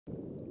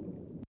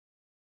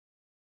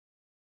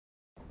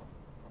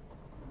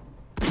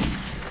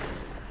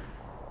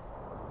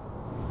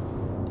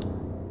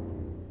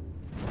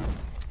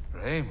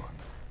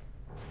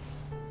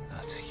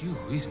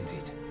isn't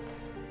it?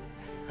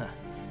 The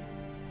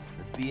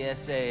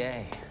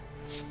BSAA.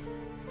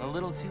 A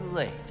little too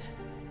late.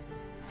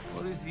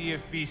 What is the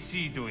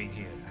FBC doing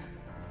here?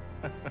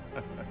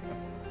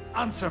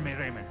 Answer me,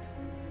 Raymond.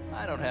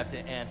 I don't have to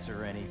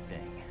answer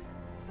anything.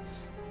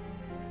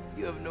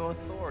 You have no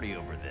authority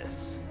over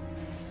this.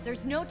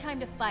 There's no time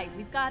to fight.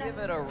 We've got to... Give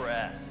it a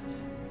rest.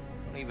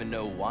 I don't even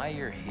know why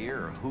you're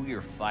here or who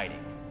you're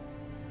fighting.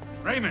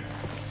 Raymond,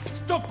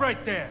 stop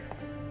right there!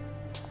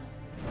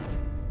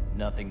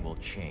 Nothing will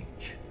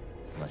change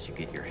unless you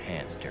get your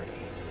hands dirty.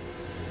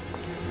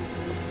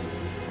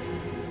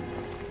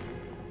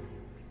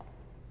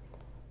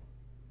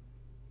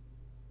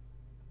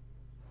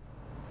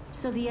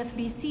 So the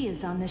FBC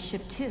is on this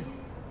ship too.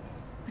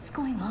 What's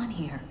going on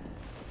here?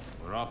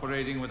 We're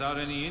operating without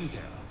any intel.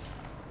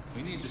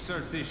 We need to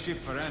search this ship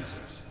for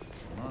answers.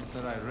 Not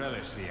that I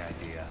relish the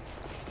idea.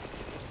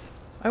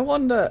 I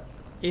wonder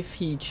if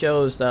he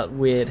chose that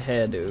weird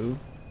hairdo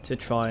to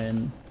try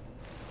and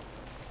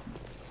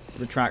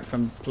retract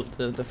from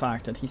the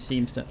fact that he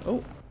seems to...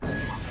 Oh!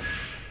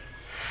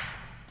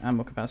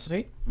 Ammo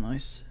capacity.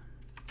 Nice.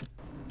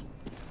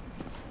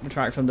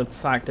 Retract from the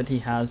fact that he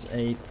has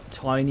a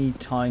tiny,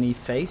 tiny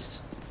face.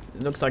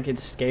 It looks like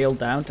it's scaled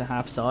down to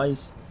half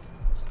size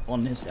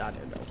on his... I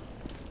don't know.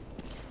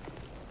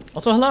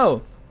 Also,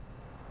 hello!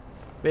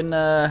 Been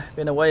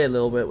away a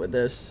little bit with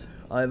this.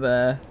 I've,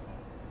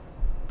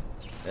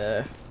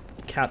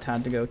 Cat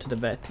had to go to the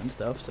vet and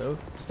stuff, so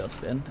stuff's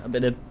been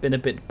a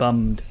bit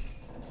bummed.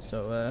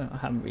 So, I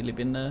haven't really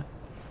been,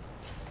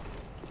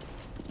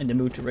 in the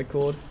mood to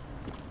record.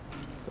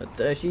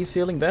 But, she's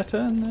feeling better,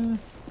 and,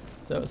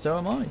 so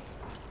am I.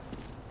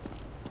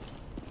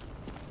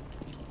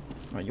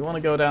 Right, you want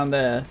to go down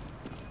there.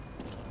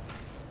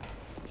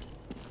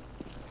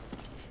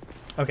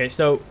 Okay,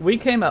 so we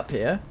came up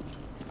here,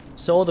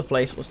 saw the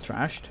place was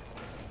trashed,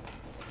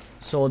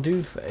 saw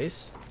dude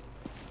face.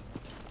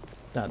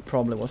 That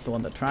probably was the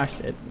one that trashed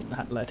it and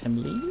had let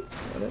him leave.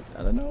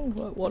 I don't know.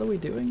 What are we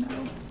doing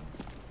now?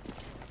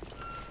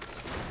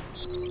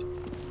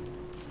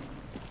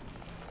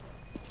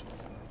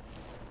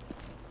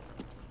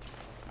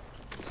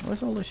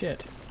 Where's all the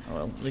shit? Oh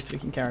well, at least we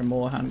can carry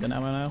more handgun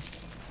ammo now.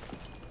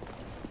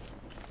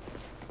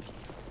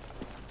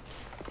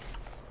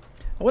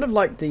 I would have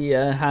liked the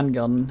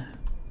handgun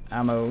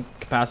ammo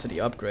capacity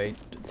upgrade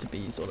to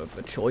be sort of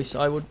a choice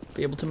I would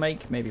be able to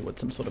make, maybe with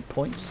some sort of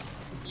points.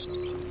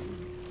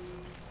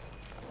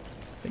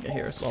 I think I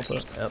hear a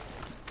slopper. Yep.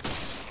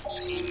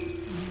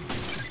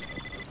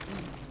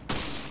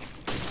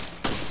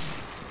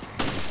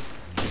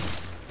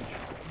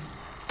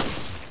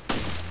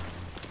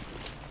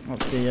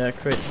 What's the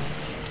crit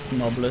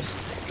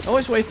moblers?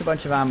 Always waste a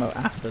bunch of ammo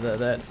after they're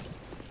dead.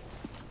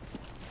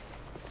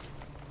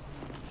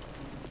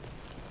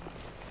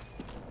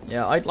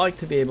 Yeah, I'd like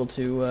to be able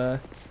to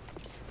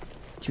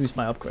choose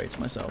my upgrades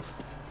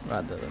myself,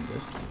 rather than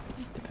just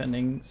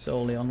depending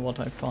solely on what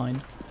I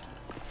find.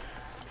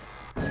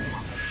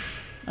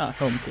 Ah,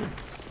 home key.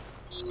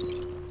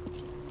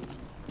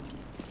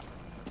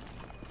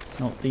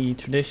 Not the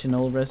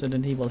traditional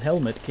Resident Evil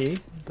helmet key,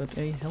 but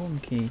a helm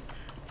key.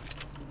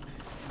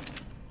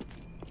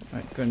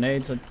 Right,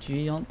 grenades are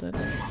G, aren't they?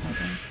 Okay.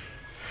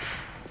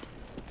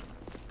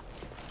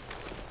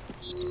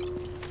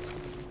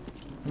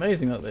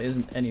 Amazing that there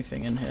isn't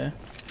anything in here.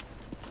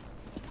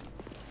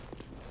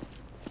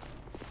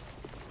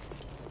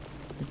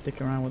 Let's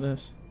dick around with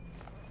this.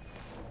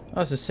 Oh,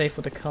 this is safe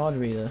with the card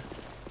reader.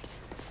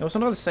 There was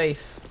another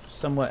safe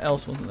somewhere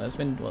else, wasn't there? It's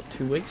been, what,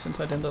 2 weeks since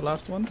I did the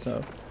last one,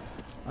 so...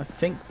 I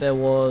think there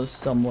was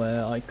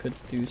somewhere I could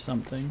do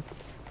something.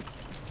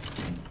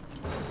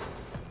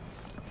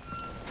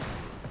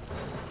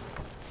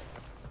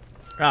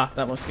 Ah,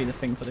 that must be the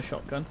thing for the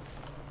shotgun.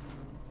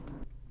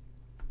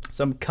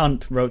 Some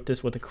cunt wrote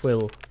this with a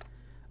quill.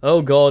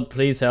 Oh god,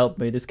 please help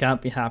me. This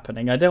can't be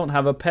happening. I don't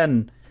have a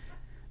pen.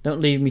 Don't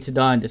leave me to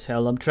die in this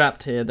hell. I'm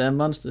trapped here. There are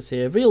monsters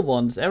here. Real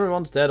ones.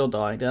 Everyone's dead or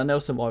dying. There are no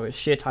survivors.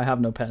 Shit, I have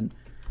no pen.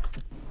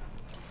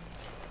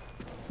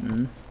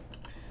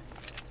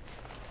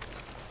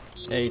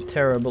 A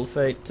terrible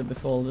fate to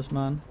befall this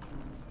man.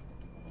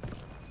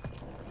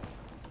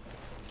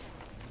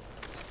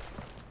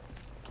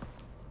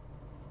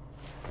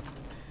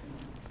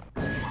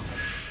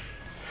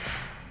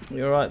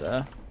 You're right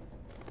there.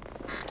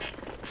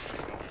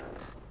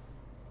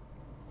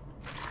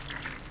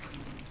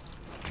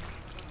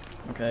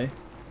 Okay.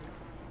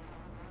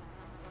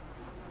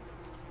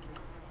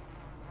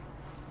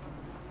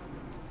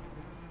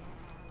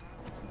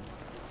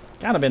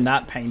 Can't have been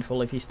that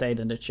painful if he stayed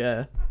in the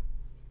chair.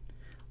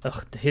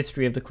 Ugh, the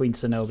history of the Queen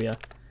Zenobia.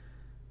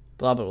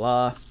 Blah blah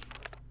blah.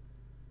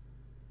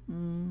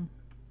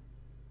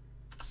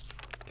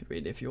 Could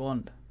read it if you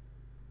want.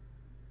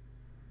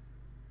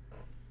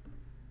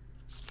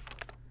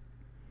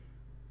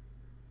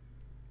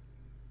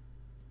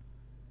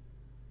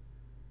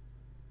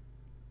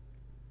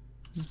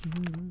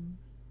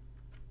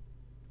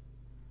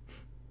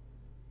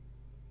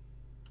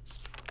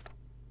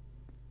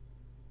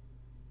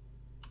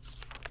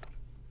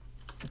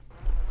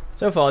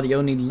 So far, the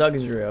only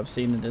luxury I've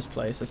seen in this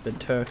place has been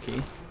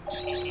turkey.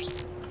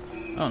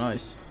 Oh,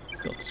 nice.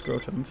 It's got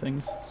scrotum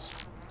things.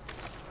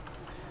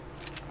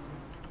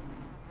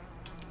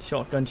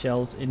 Shotgun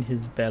shells in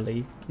his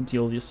belly, and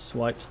Julius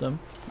swipes them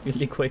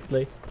really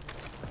quickly.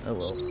 Oh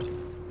well.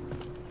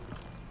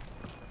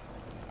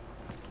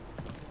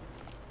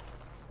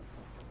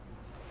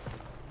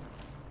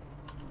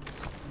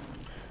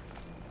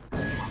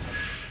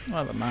 I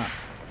have a map.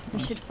 We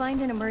should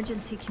find an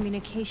emergency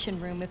communication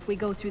room if we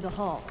go through the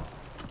hall.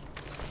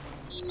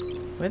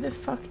 Where the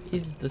fuck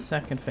is the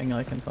second thing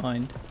I can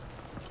find?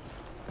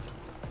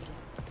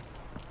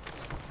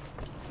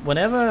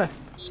 Whenever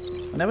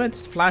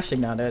it's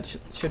flashing at it,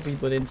 should be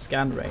within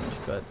scan range,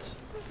 but...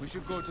 We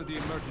should go to the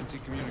emergency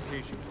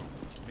communication room.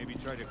 Maybe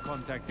try to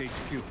contact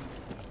HQ.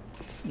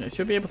 It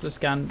should be able to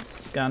scan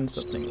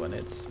something when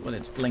it's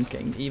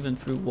blinking, even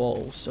through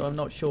walls, so I'm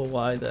not sure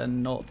why they're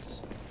not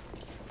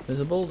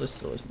visible. This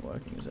still isn't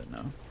working, is it?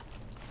 No.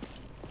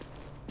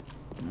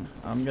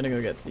 I'm gonna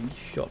go get the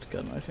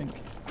shotgun, I think.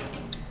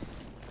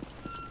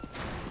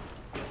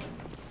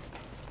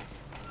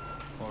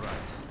 Alright,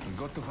 we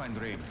got to find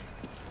Raymond.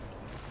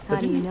 How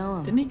do you know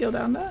him? Didn't he go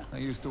down there? I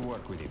used to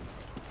work with him.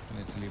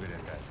 Let's leave it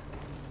at that.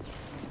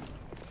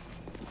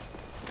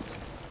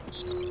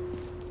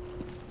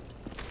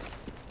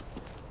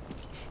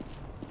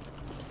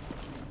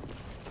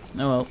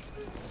 Oh well.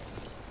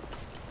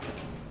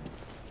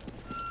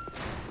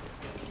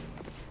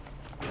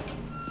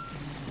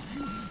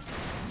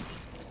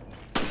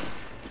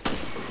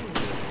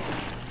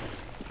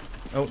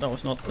 Oh, that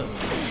was not the...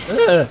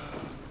 Ugh!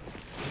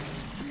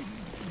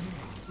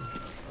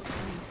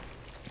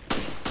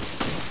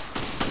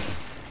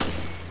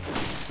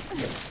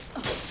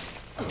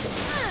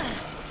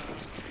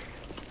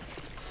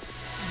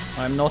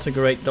 I'm not a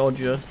great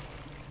dodger.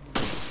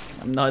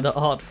 I'm neither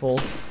artful.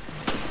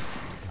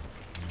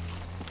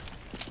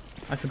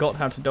 I forgot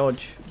how to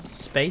dodge.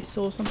 Space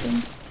or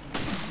something?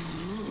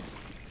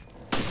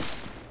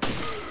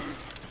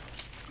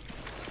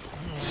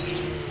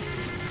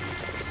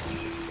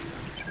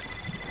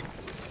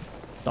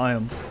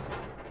 Damn.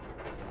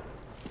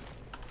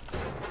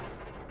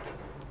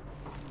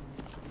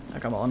 Oh,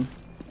 come on.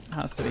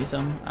 Has to be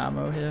some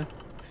ammo here.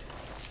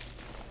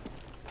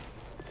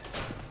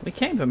 We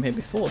came from here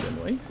before,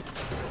 didn't we?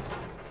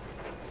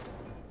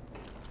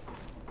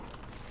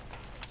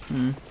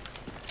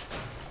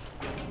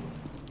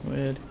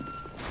 Weird.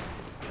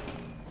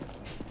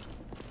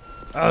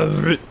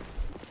 Oh.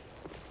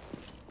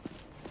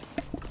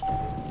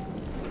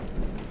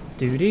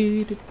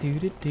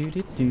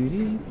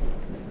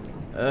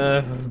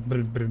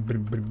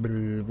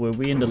 Were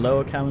we in the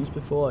lower cabins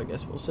before? I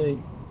guess we'll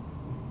see.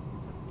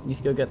 Need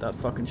to go get that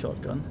fucking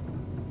shotgun.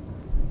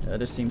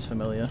 This seems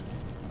familiar.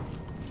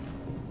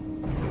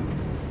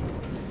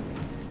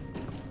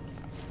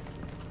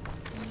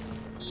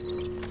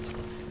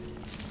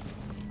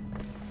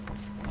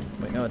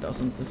 Wait, no it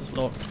doesn't. This is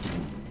locked.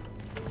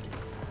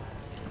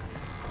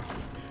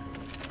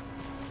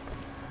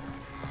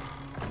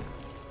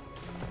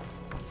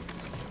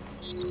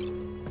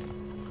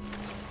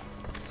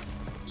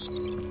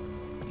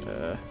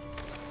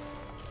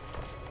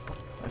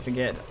 I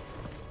forget.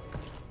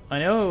 I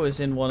know it was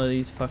in one of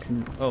these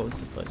fucking... Oh, it's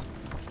this place.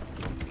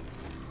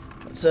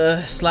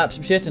 Let's slap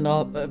some shit in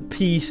our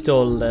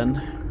pistol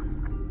then.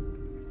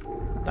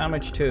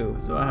 Damage 2,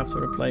 so I have to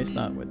replace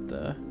that with...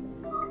 Oh,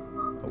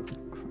 crap,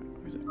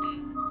 where is it?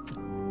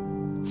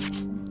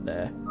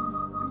 There.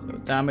 So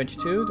damage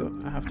 2,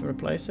 do I have to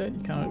replace it?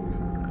 You cannot...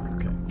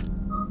 Okay.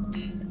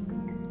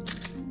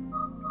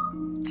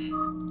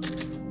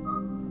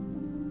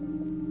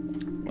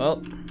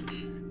 Well...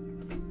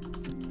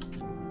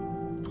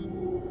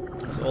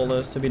 That's all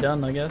there's to be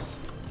done, I guess.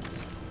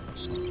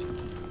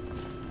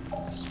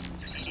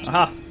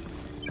 Aha!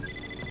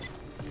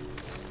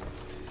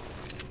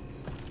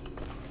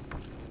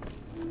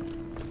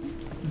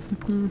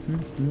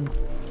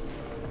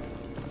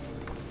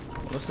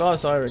 Well, as far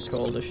as I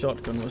recall, the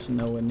shotgun was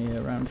nowhere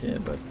near around here,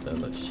 but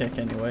let's check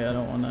anyway. I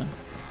don't want to...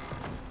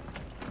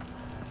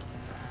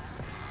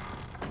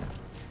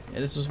 Yeah,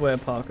 this was where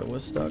Parker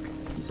was stuck,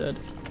 he said.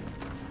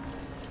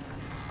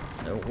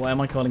 Why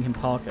am I calling him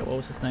Parker? What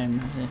was his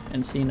name?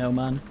 Encino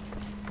Man.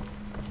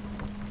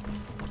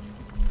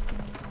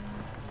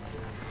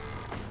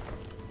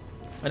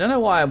 I don't know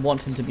why I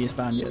want him to be a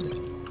Spaniard.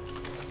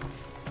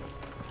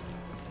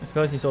 I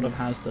suppose he sort of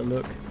has the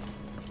look.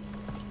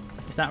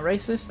 Is that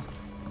racist?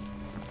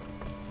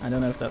 I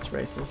don't know if that's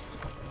racist.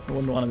 I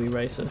wouldn't want to be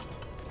racist.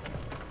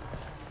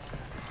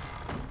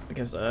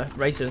 Because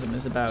racism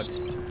is about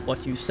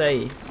what you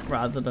say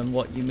rather than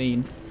what you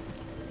mean,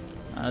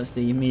 as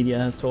the media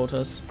has taught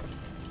us.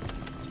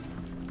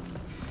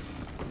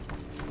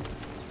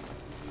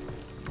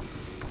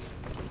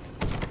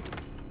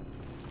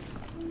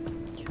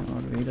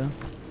 Card reader.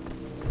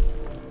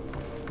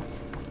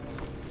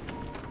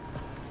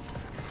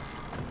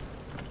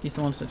 He's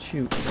the ones that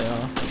shoot. They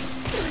are.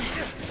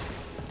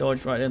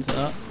 Dodge right into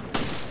that.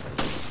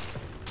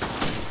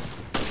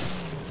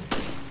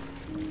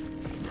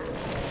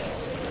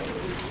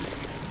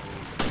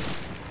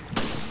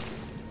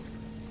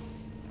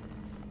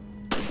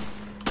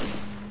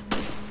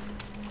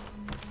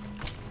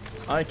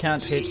 I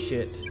can't hit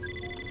shit.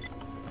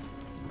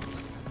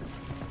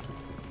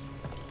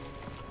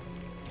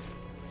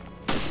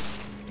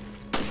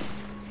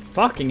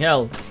 Fucking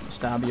hell. I'll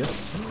stab you.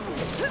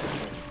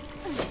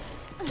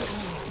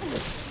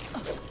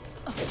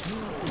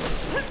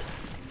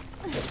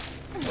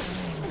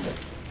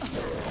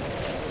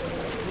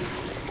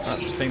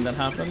 That's the thing that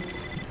happened.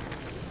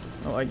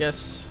 Oh, I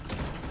guess...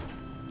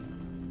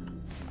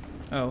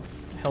 Oh,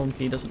 helm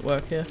key doesn't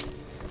work here.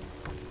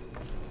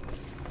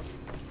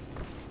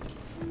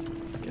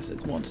 I guess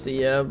it wants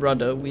the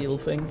rudder wheel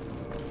thing.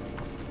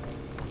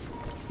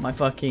 My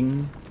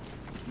fucking...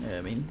 Yeah,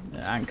 I mean,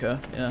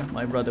 anchor. Yeah,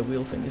 my rudder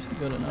wheel thing isn't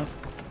good enough.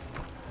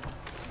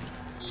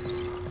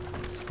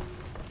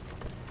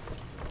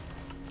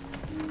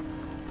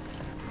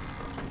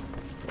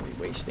 Probably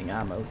wasting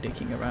ammo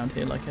dicking around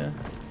here like a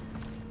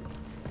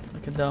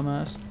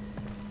dumbass.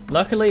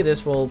 Luckily,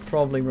 this will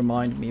probably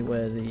remind me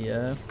where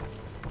the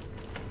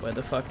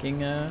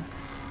fucking what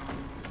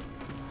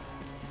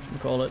do you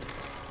call it?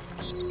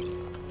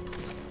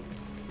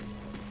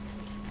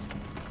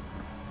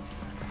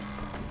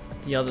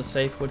 The other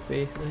safe would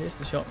be. Here's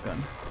the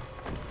shotgun.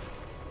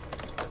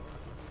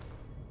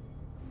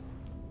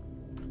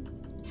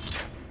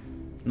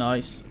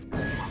 Nice.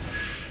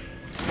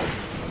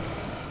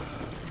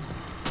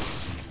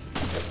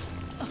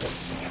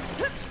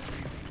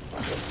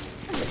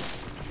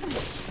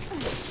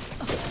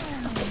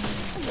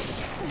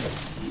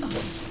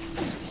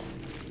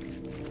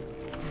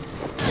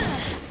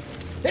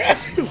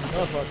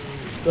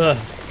 Ugh.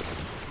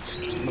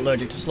 I'm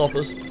allergic to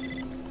sloppers.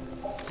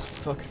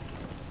 Fuck.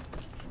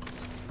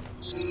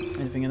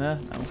 Anything in there?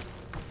 No.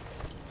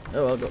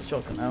 Oh, I've got a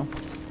shotgun now.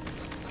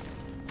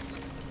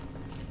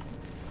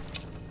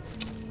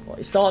 What,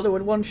 it started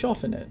with one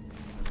shot in it?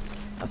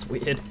 That's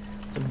weird.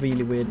 It's a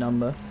really weird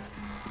number.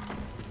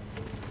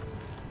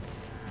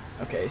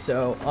 Okay,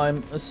 so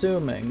I'm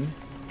assuming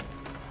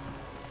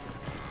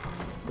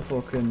the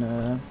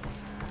fucking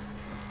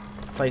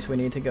place we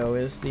need to go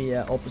is the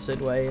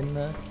opposite way in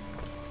the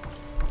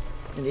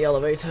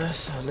elevator,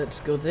 so let's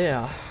go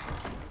there.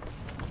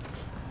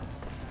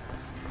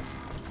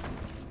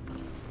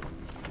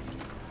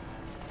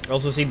 I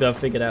also seem to have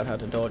figured out how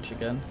to dodge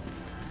again.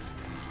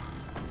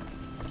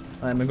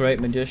 I'm a great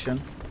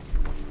magician.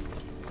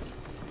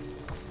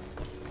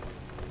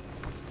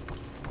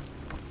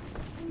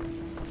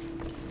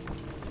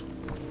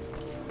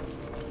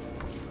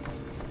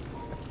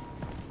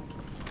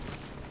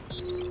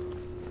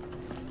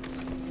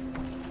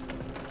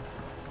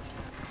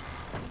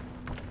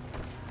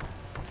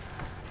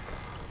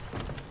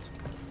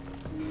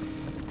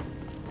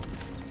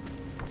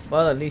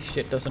 Well, at least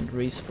shit doesn't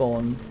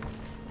respawn,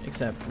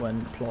 except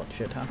when plot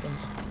shit happens.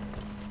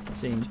 It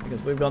seems,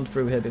 because we've gone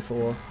through here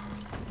before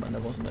when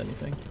there wasn't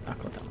anything. Ah,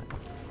 god damn it.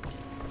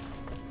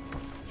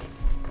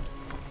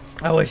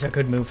 I wish I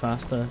could move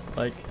faster,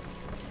 like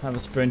have a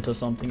sprint or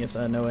something if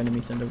there are no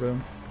enemies in the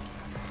room.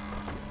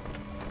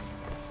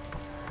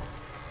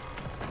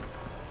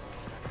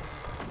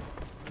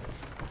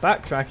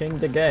 Backtracking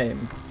the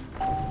game.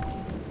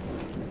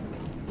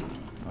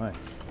 Alright.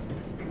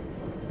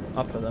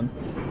 Up with them.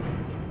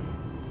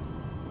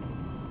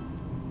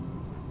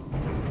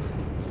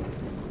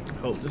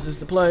 Hope this is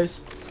the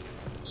place.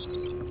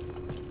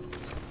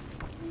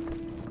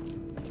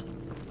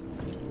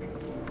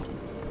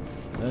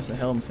 There's the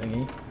helm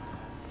thingy.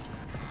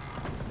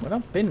 Well,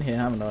 I've been here,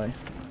 haven't I?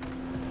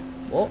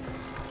 What?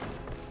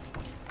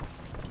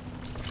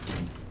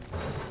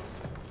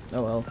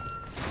 Oh well.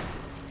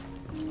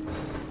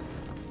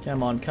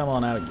 Come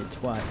on out, you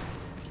twat.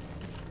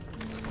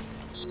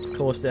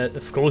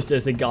 Of course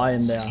there's a guy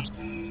in there.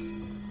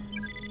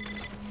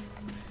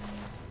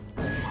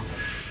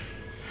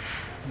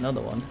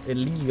 Another one.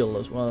 Illegal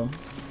as well.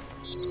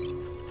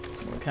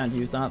 Well, can't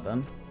use that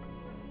then.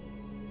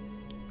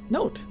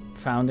 Note.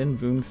 Found in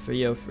room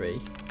 303.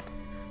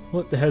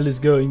 What the hell is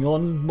going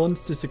on?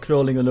 Monsters are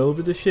crawling all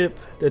over the ship.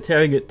 They're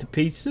tearing it to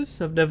pieces.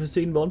 I've never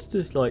seen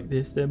monsters like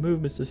this. Their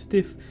movements are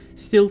stiff,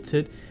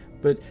 stilted,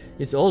 but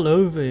it's all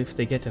over if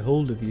they get a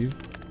hold of you.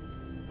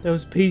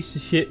 Those piece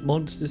of shit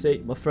monsters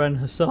ate my friend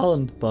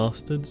Hassan,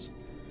 bastards.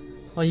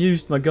 I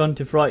used my gun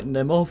to frighten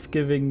them off,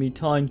 giving me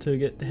time to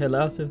get the hell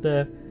out of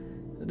there.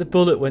 The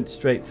bullet went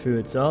straight through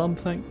its arm,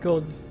 thank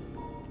God.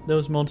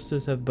 Those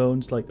monsters have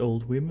bones like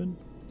old women.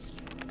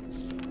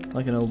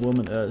 Like an old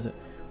woman,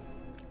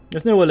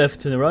 There's nowhere left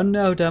to run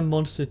now. Damn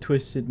monster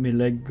twisted me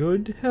leg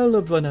good. Hell,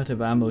 I've run out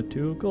of ammo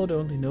too. God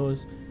only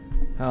knows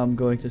how I'm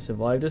going to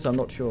survive this. I'm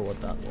not sure what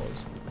that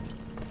was.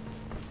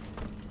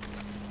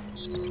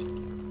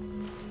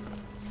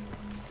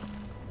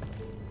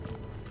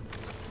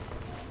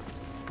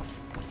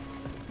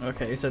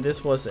 Okay, so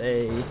this was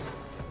a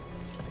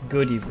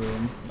goodie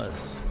room.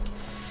 Let's...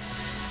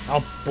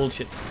 Oh,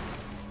 bullshit.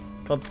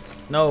 God,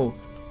 no.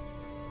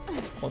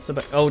 What's the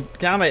back? Oh,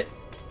 damn it.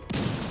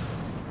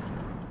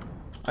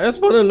 I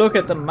just want to look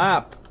at the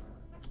map.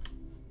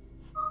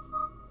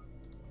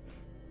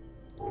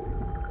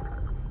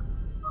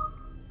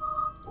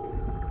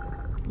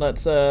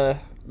 Let's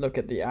look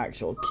at the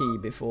actual key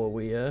before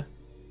we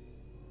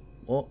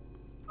what?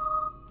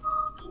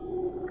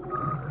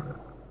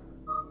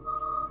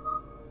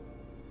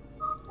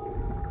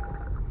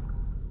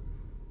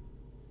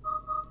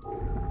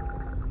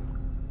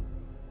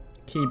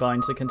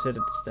 Keybinds are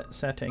considered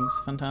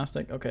settings.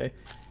 Fantastic. Okay.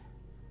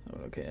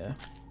 Okay.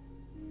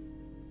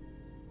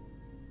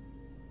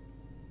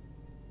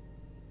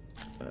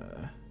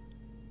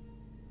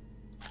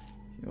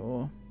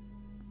 Sure.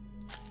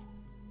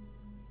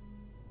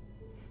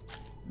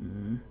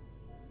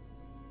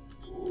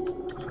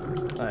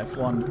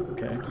 F1.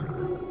 Okay.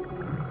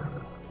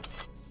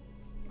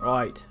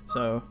 Right.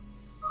 So.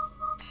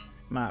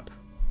 Map.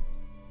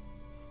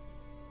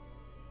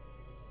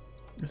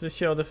 Does this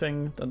show the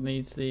thing that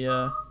needs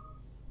the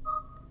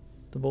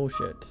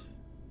bullshit?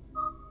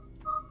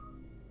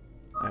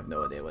 I have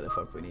no idea where the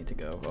fuck we need to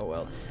go. Oh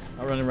well.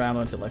 I'll run around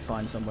until I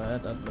find somewhere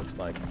that looks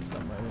like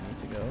somewhere we need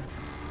to go.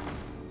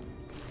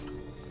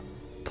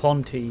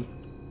 Ponty.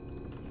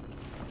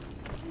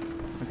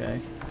 Okay.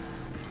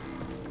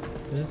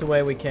 This is the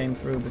way we came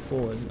through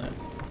before, isn't it?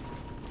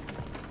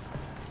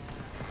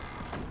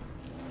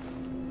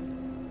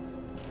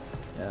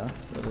 Yeah,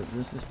 so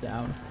this is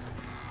down.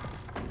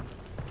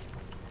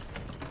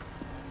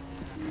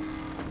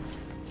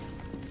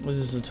 This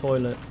is a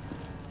toilet.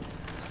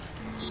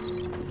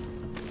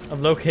 I've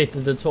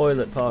located the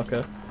toilet,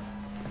 Parker.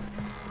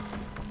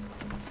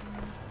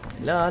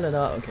 La la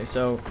la. Okay,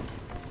 so.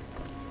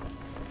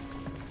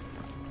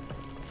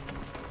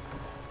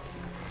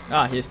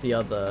 Ah, here's the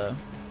other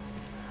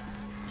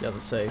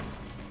safe.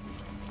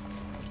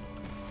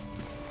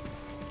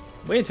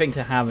 Weird thing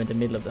to have in the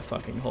middle of the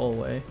fucking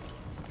hallway.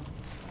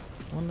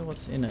 I wonder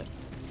what's in it.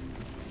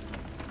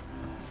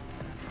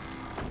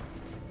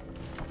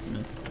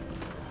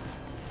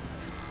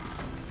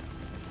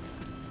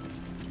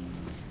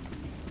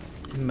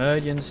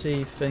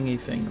 Emergency thingy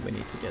thing we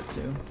need to get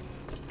to.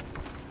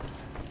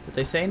 Did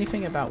they say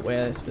anything about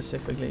where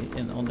specifically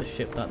on the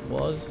ship that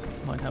was?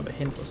 Might have a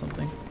hint or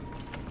something.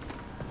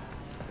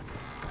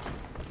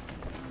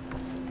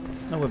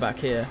 Oh, we're back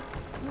here.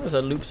 Oh, there's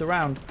a loops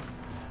around.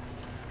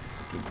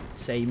 Fucking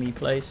samey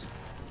place.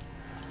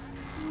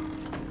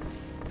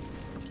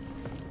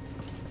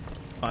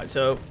 Right,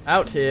 so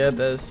out here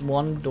there's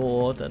one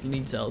door that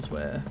leads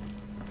elsewhere.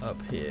 Up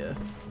here.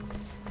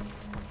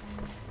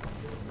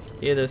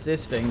 Here there's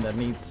this thing that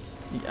needs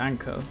the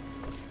anchor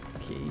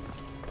key.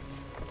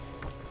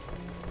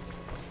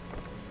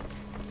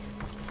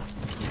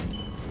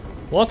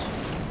 What?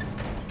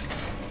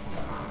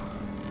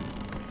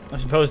 I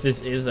suppose this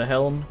is a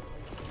helm.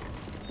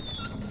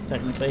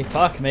 Technically.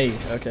 Fuck me.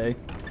 Okay.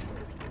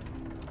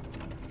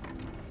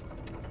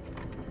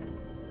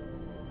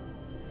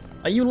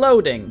 Are you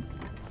loading?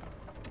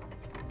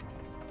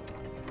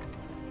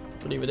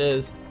 I believe it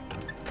is.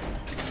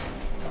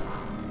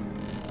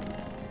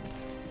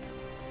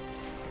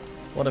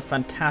 What a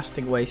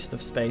fantastic waste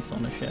of space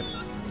on a ship.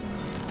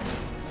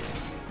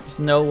 There's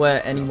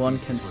nowhere anyone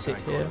can sit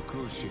here.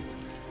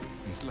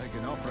 It's like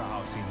an opera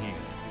house in here.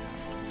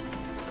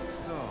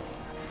 So,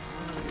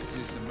 what is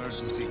this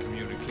emergency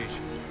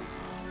communication?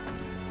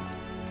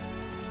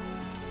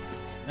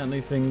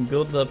 Anything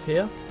good up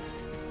here?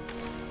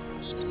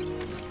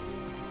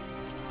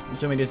 I'm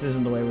assuming this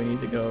isn't the way we need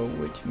to go,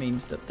 which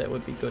means that there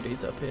would be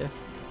goodies up here.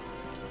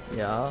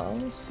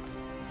 Yes.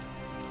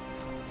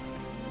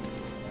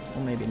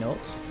 Or maybe not.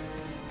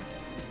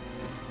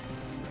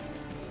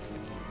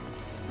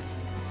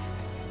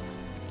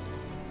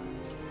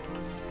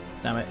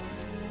 Damn it.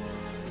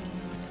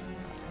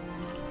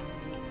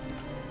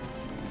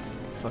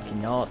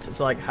 Fucking art.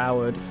 It's like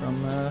Howard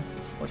from,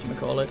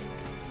 whatchamacallit?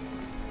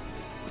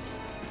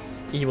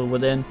 Evil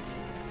Within.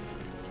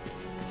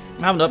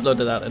 I haven't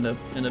uploaded that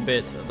in a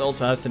bit. It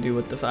also has to do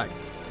with the fact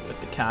with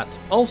the cat.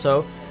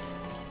 Also,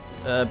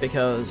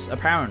 because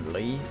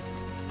apparently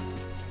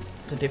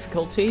the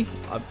difficulty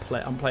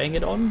I'm playing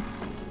it on,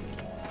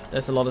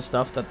 there's a lot of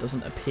stuff that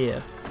doesn't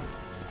appear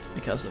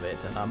because of it,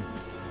 and I'm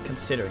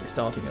considering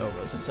starting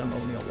over since I'm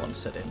only on one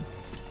setting.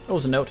 There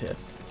was a note here.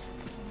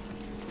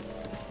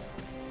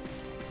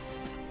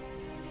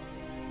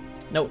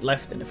 Note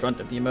left in the front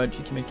of the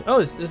emergency communication. Oh,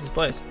 this is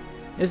place.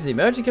 This is the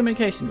emergency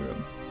communication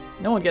room.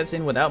 No one gets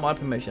in without my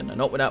permission, and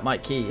not without my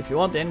key. If you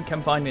want in,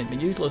 come find me at my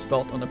usual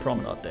spot on the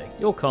promenade deck.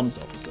 Your comms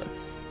officer.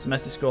 It's a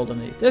message scrolled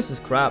underneath. This is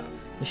crap.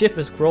 The ship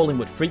is crawling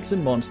with freaks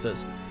and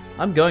monsters.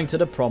 I'm going to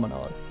the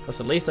promenade, because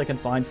at least I can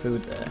find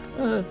food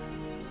there.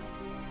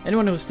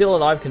 Anyone who's still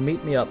alive can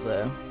meet me up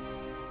there.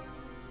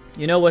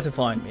 You know where to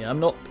find me. I'm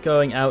not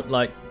going out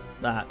like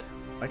that.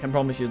 I can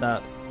promise you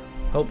that.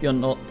 Hope I'm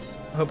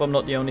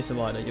not the only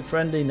survivor. Your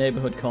friendly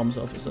neighborhood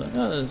comms officer.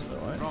 Oh, that's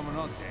alright. The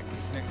promenade deck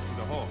is next to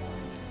the hall.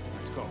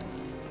 Let's go.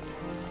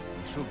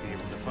 We should be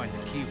able to find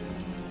the key.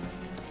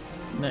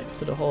 Next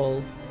to the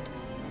hall.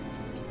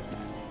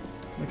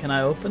 Can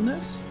I open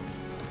this?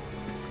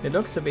 It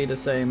looks to be the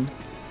same.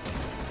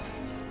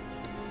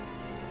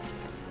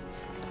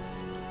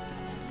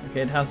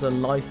 Okay, it has a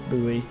life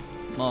buoy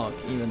mark,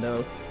 even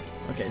though...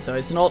 Okay, so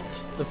it's not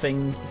the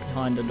thing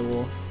behind the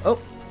door. Oh!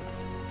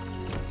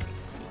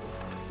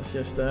 Let's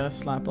just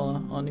slap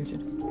on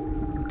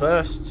Newton.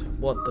 Burst.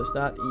 What does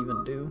that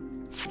even do?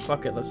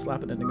 Fuck it, let's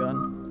slap it in the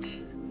gun.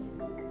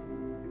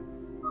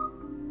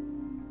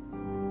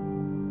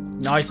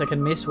 Nice, I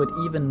can miss with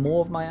even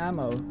more of my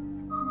ammo.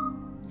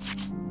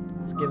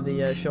 Let's give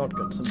the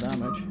shotgun some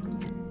damage.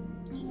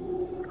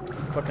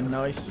 Fucking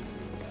nice.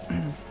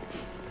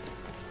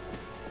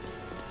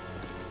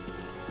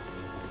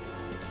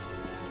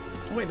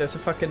 Wait, there's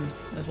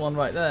one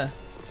right there.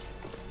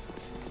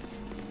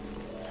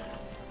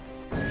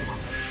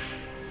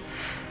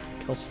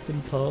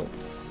 Custom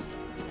parts.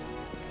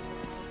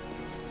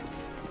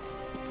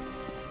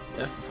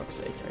 Yeah, for fuck's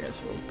sake, I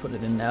guess we'll put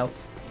it in now.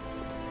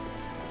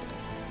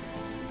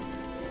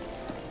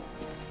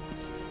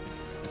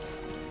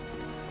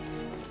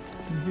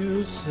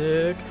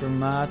 Music,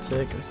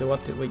 dramatic. So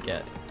what did we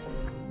get?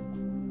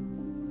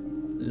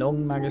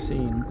 Long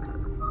magazine.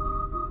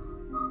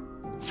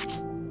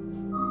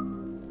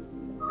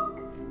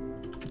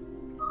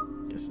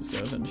 Guess this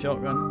goes in the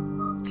shotgun.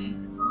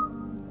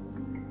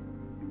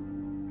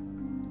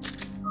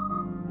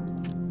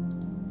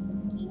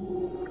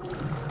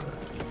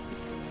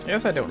 I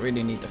guess I don't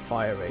really need the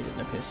fire rate in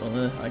the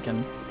pistol. I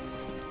can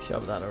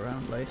shove that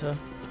around later.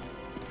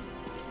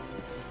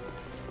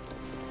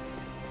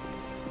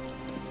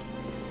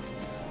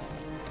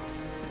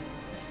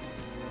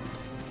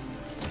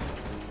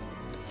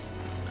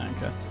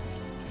 Anchor.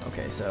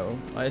 Okay, so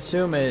I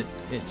assume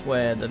it's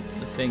where the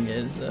thing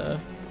is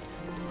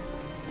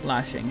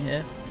flashing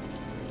here.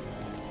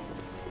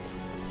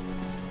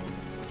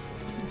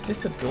 Is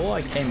this the door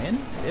I came in?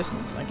 It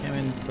isn't. I came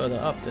in further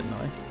up, didn't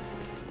I?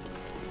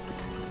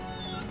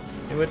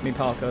 You with me,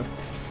 Parker?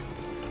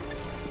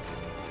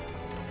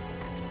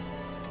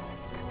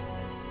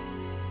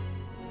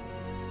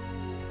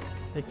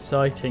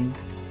 Exciting,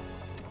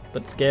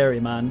 but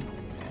scary, man.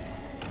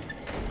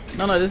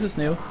 No, this is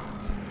new.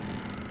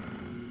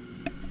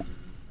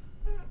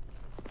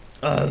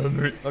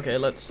 Okay,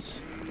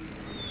 let's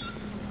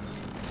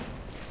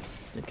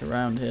stick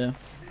around here.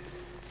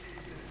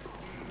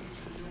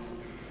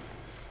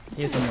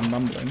 Hear someone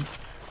mumbling.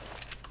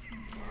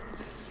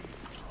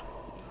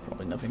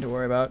 Probably nothing to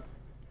worry about.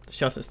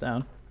 Shut us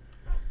down.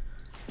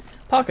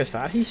 Parker's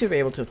fat. He should be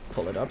able to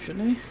pull it up,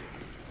 shouldn't he?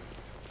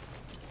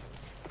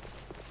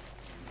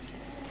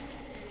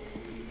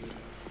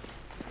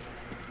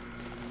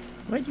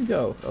 Where'd you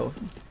go? Oh,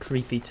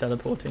 creepy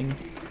teleporting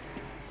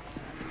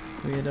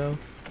weirdo.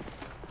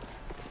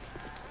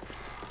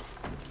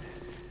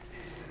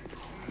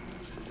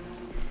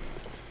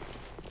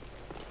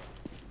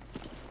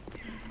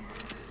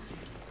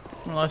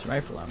 Oh, nice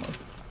rifle ammo.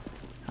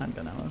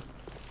 Handgun ammo.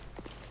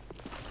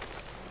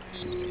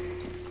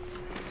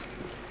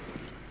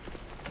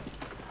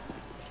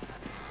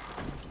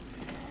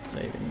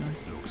 Saving,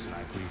 nice. Looks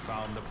like we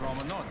found the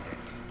promenade deck.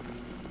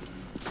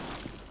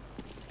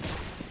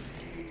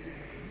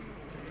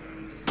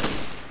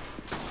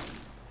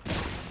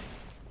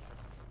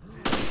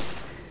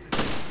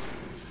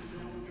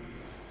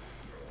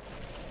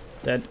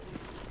 Dead.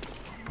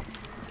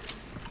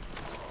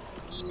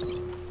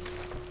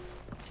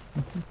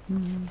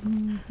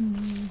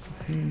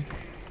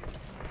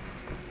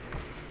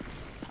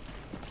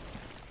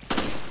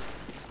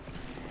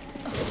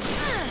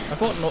 I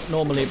thought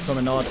normally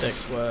promenade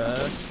decks were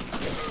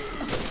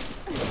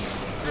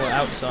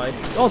outside.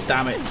 Oh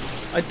damn it!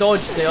 I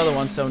dodged the other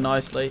one so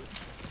nicely.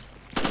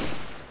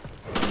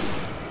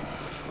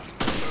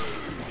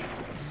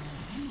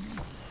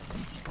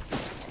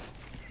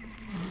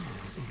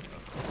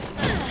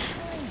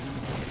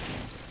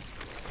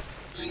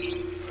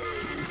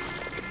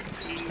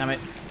 Damn it.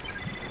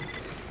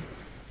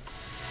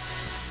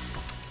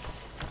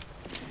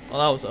 Well,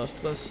 that was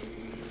useless.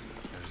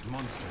 There's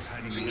monsters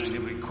hiding behind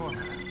every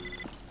corner.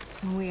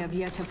 We have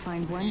yet to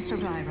find one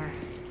survivor.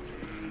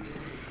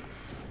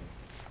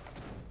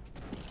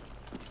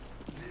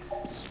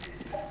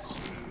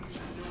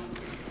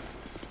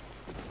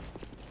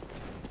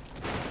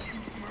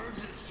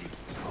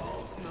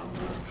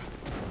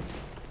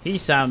 He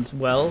sounds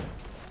well.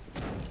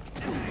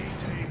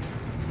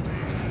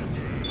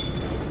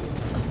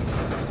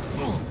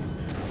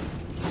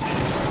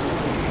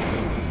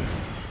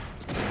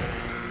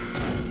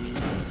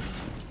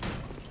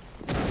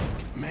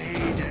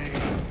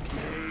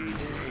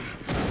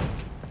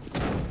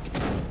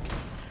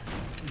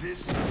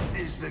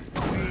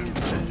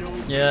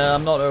 Yeah,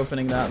 I'm not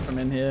opening that from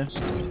in here.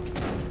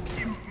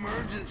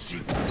 Emergency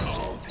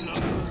call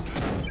number.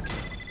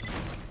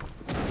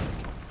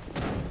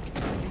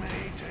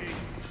 Mayday,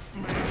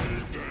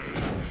 mayday.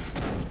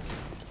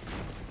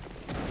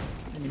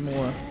 Any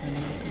more?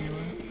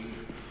 Anywhere?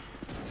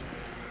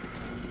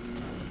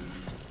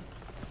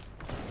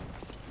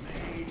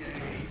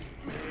 Mayday,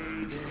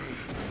 mayday.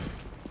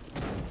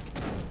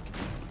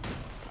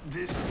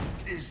 This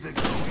is the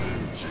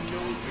Queen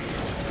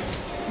Zenobia.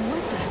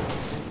 What the?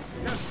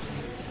 Yes,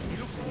 he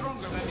looks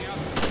stronger than the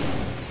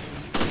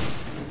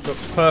others.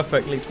 Looks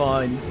perfectly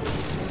fine.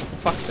 For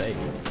fuck's sake.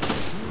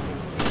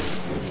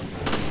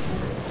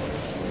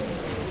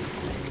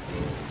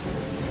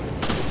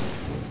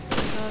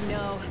 Oh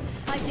no.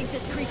 I think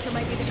this creature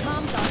might be the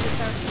comms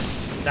officer.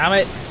 Damn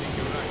it.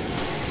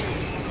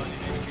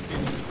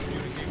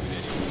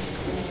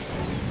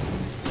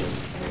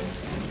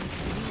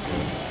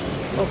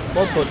 Oh,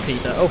 well put,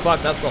 Peter. Oh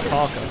fuck, that's not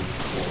Parker.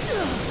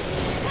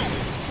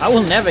 I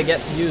will never get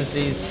to use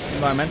these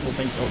environmental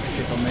things. Oh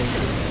shit on me.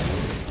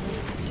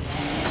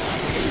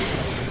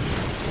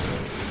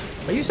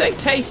 Are you saying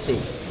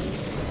tasty?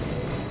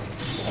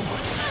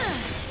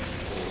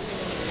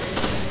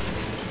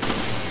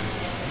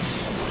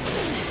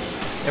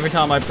 Every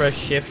time I press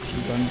shift, she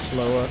runs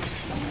slower.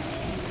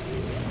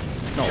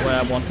 It's not where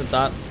I wanted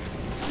that.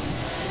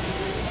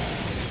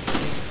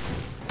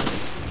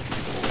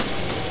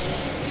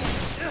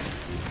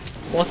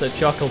 What a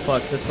chuckle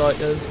fuck this fight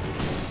is.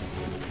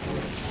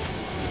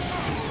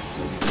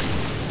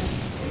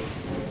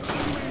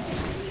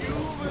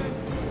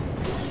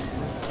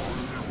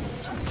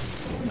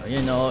 No,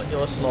 you're not.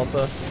 You're a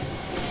slopper.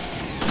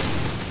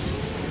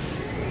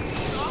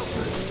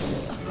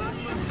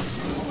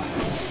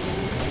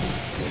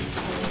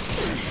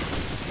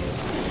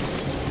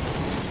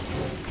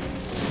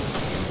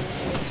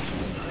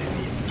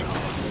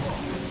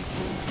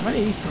 How many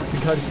of these fucking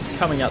guys is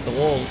coming out the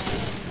walls?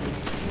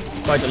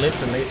 Quite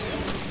literally.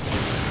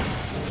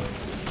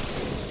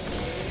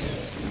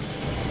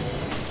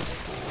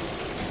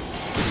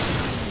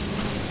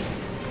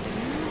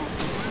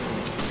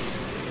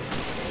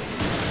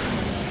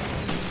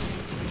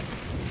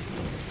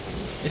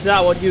 Is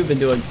that what you've been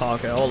doing,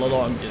 Parker, all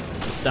along?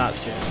 Just that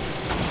shit.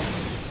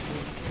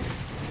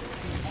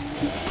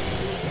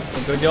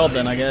 Well, good job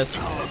then, I guess.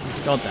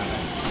 God damn it.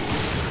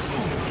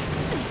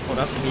 Oh,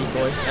 that's a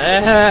decoy.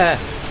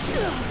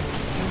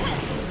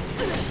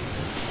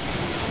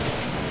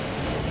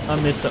 I'm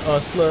Mr.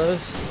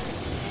 Ustlers.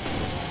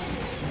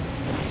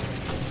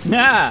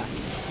 Nah!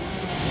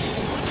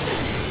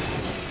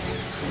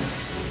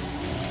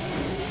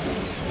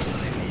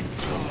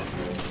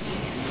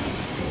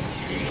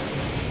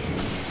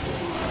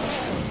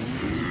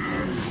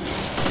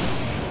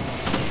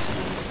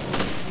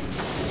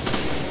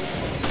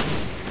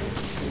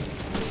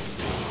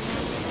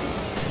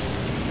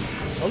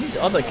 All these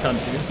other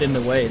cunts are just in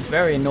the way. It's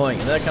very annoying.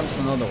 And there comes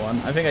another one.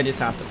 I think I just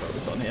have to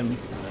focus on him.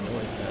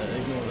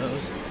 Ignore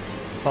those.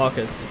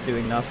 Parker's just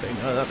doing nothing.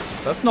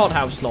 That's not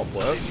how slop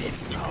works.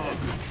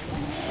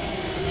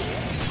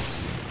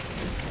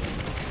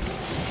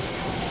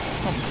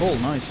 Oh, full,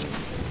 nice.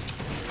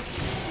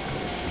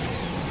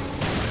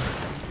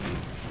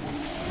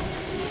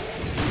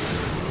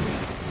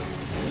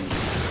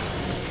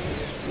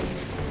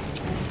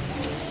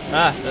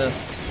 Ah, the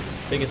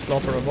biggest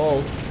slopper of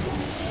all.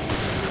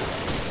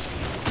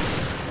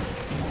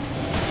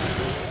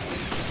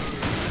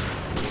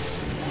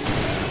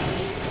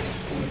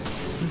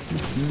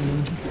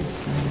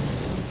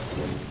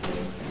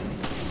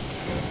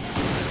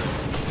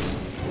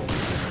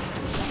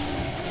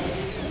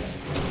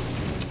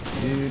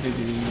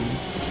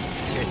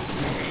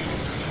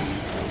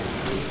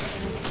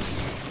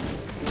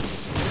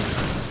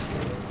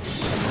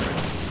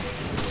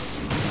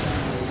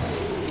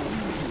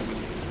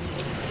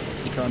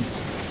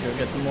 Go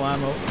get some more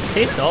ammo.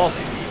 Piss off!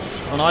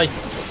 Oh nice.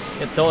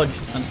 Get dodged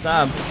and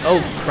stabbed.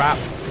 Oh crap.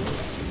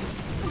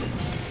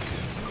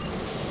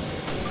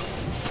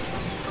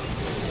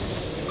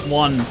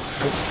 One.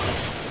 Oh.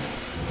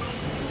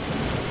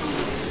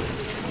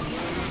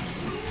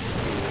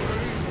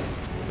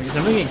 Because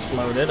something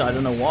exploded, I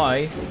don't know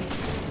why.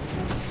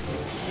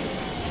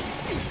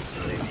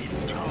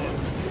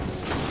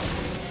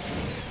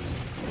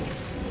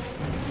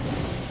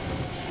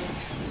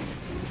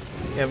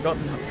 Okay, I've got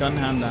gun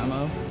hand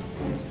ammo.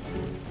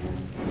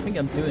 I think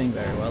I'm doing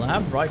very well. I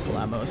have rifle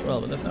ammo as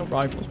well, but there's no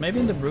rifles. Maybe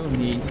in the room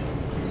he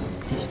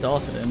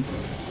started in.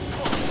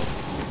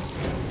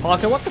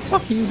 Parker, what the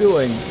fuck are you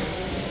doing?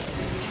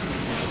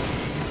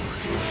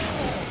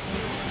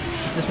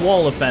 Is this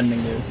wall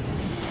offending you?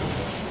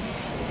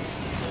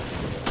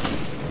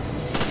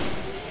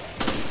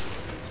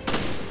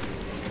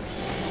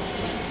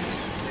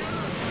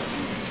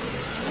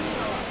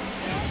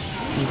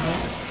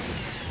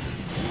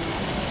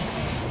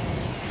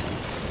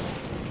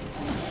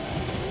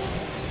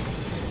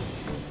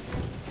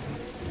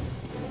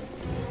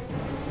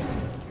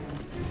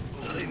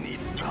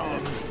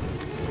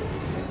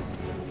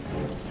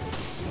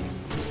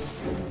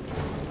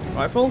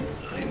 Rifle?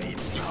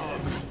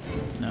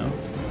 No.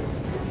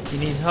 He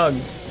needs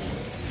hugs.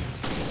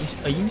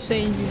 Are you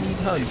saying you need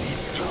hugs?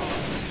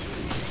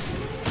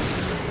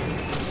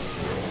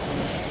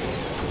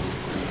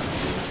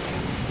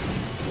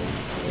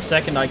 The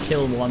second I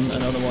kill one,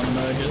 another one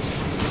emerges.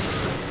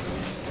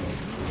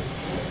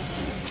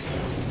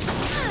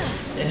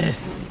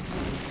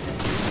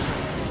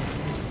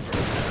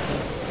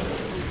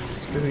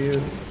 Screw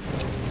you.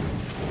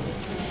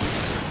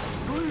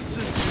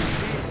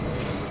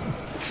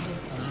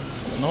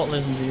 Not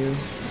listen to you.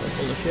 They're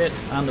full of shit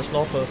and a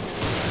slopper.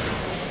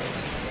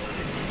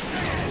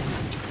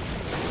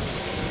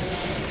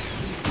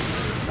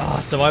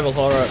 Ah, survival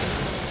horror.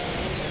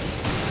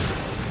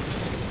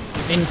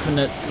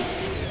 Infinite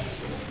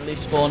Rapidly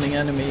spawning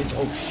enemies.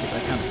 Oh shit, I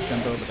can't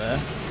jump over there.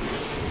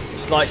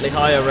 Slightly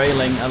higher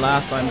railing.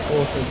 Alas, I'm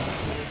thwarted.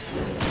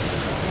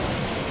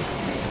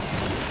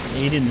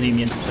 He didn't seem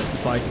interested in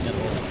fighting at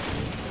all.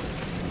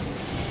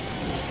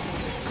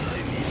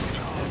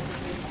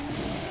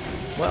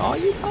 Where are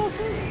you,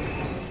 Parker?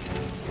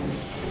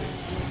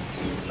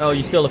 Oh,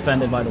 you're still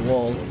offended by the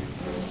wall.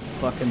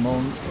 Fucking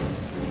monk.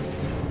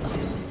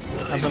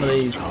 Have some of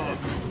these.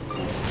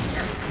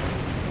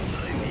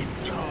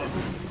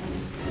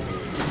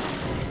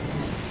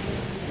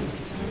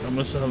 I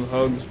must have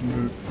hugs.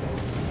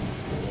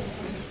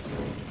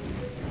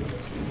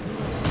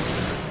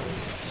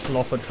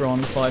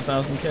 Slopatron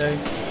 5000k.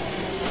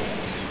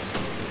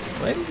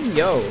 Where did he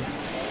go?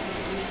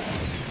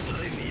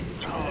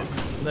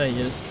 There he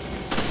is.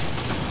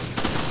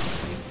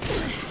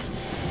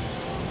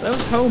 That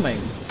was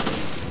homing.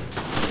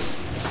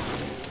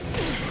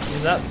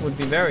 That would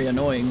be very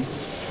annoying.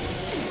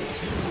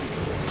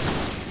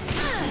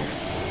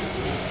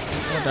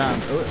 Oh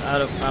damn! Oh,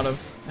 out of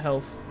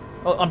health.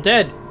 Oh, I'm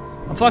dead.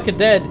 I'm fucking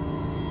dead.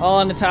 Oh,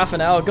 and it's half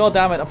an hour. God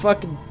damn it!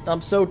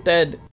 I'm so dead.